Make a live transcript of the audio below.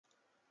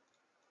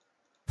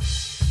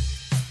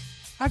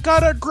I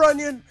got a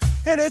grunion,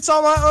 and it's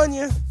on my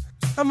onion.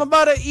 I'm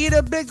about to eat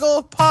a big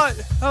old pile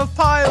of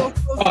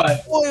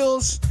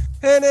oils,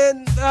 and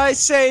then I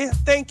say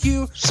thank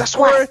you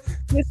for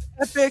this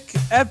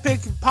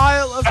epic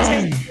pile of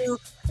thank you,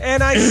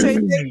 and I say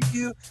thank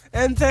you,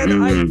 and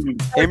then I take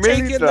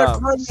in the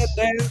grunion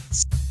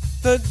dance.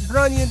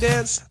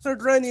 The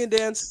grunion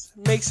dance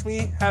makes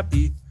me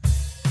happy.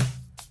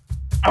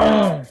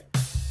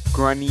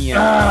 Grunion,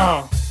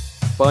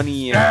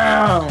 bunny,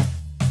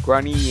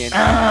 grunion,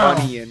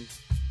 bunny.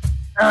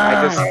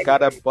 I just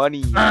got a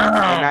bunny, and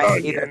I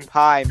ate a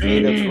pie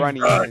made of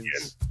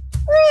grunions.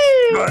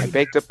 I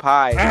baked a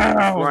pie made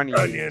of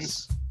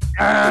grunions.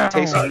 It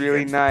tasted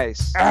really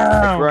nice.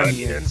 The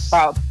grunions.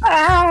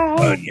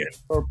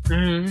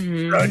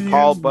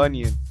 Paul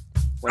Bunyan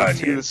went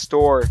to the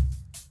store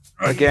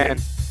again.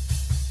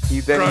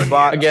 He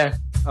bought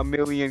a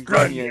million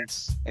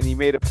grunions, and he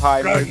made a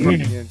pie made of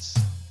grunions.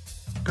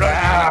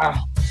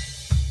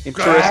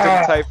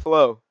 Interesting type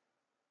flow.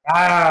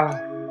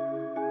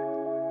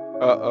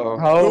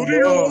 Uh-oh. Go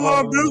to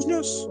my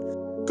business.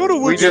 Go to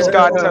we just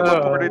got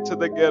teleported to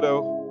the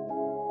ghetto.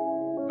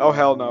 Oh,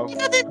 hell no.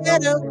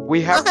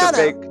 We have to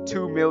bake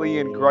 2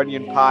 million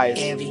grunion pies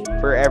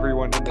for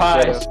everyone in the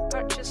ghetto.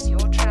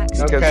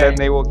 Because then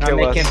they will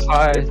kill us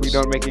if we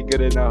don't make it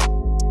good enough.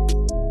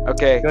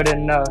 Okay. Good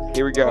enough.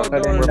 Here we go.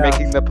 We're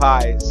making the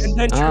pies.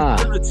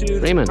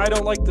 Raymond. I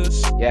don't like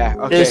this. Yeah,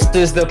 okay. This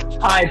is the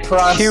pie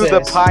process. Cue the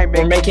pie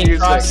making We're making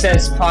music.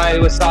 processed pie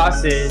with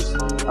sausage.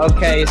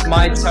 Okay, it's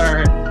my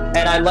turn.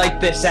 And I like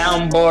the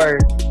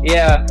soundboard.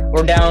 Yeah,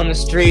 we're down the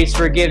streets.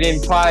 We're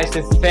giving pies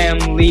to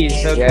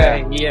families.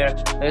 Okay, yeah.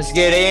 Let's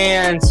get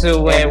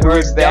into it.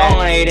 We're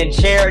donating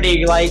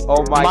charity like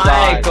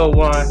Michael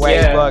won.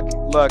 Wait,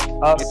 look.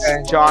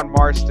 It's John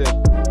Marston.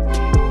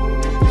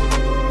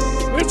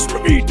 It's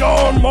me,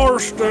 Don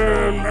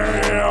Marston,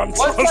 man.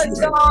 What's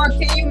up, Don?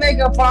 Can you make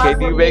a pie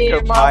for me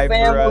and my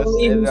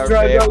family and our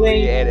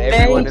family and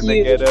everyone in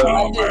the ghetto?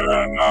 No,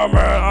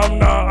 man,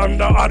 I'm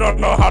not. I don't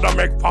know how to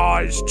make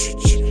pies.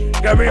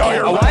 Get me all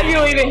your. Why are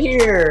you even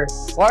here?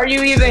 Why are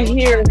you even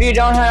here? If you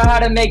don't know how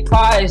to make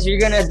pies, you're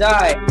gonna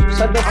die.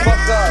 Shut the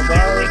fuck up,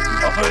 bro.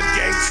 The hood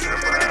gangster,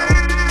 bro.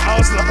 I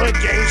was the hood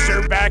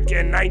gangster back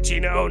in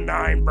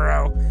 1909,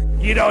 bro.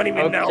 You don't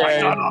even know I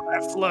got all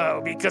that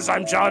flow because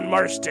I'm John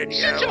Marston,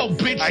 yo.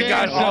 I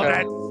got all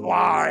that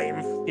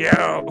slime,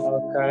 yo.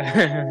 Okay.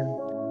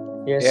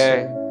 Yes,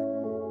 sir.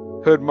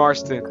 Hood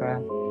Marston. Okay.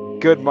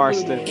 Good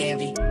Marston.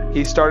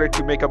 He started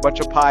to make a bunch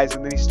of pies,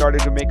 and then he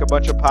started to make a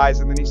bunch of pies,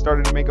 and then he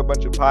started to make a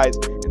bunch of pies,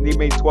 and he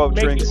made 12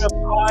 drinks.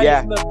 Making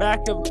pies in the back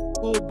of the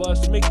school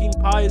bus, making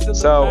pies in the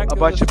back So a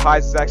bunch of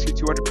pies is actually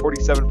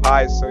 247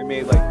 pies, so he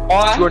made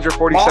like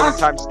 247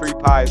 times 3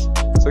 pies.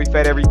 So he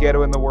fed every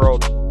ghetto in the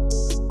world.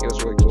 It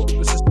was really cool.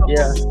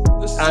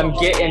 I'm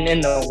getting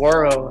in the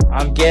world.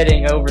 I'm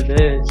getting over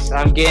this.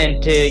 I'm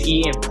getting to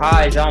eating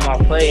pies on my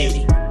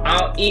plate.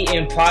 I'm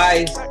eating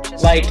pies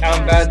like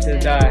I'm about to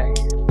die.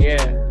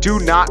 Yeah. Do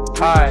not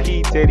feed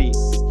P. Diddy.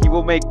 He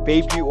will make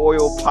baby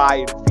oil pie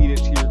and feed it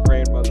to your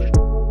grandmother.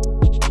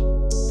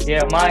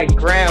 Yeah, my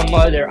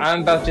grandmother.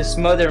 I'm about to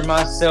smother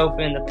myself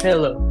in the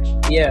pillow.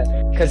 Yeah,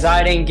 cause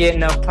I didn't get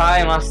enough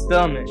pie in my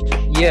stomach.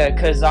 Yeah,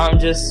 cause I'm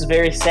just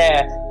very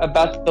sad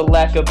about the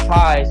lack of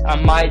pies. I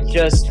might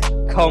just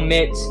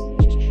commit.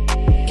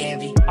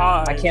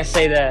 I can't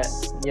say that.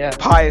 Yeah.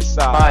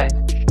 Piecide.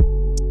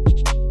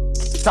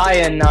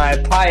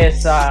 Cyanide,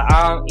 piecide.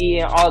 I'm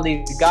eating all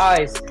these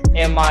guys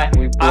in my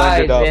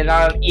eyes, and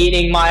I'm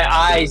eating my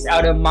eyes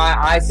out of my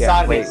eye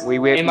sockets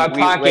in my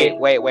pocket.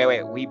 Wait.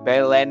 We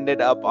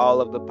blended up all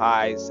of the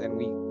pies and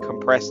we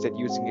compressed it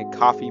using a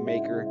coffee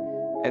maker,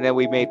 and then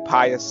we made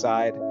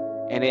piecide,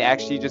 and it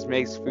actually just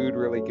makes food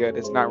really good.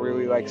 It's not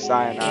really like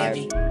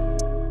cyanide.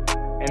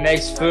 It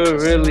makes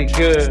food really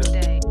good.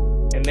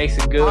 It makes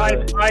it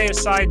good.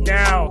 Piecide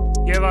now.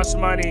 Give us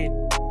money.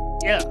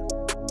 Yeah.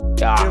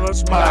 Yeah. Give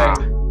us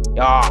money.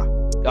 Yeah.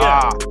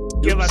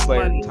 Give us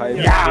money.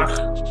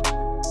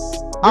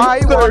 I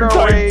wanna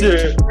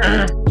rage.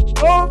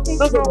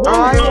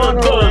 I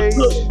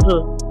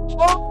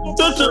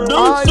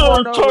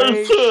wanna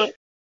rage.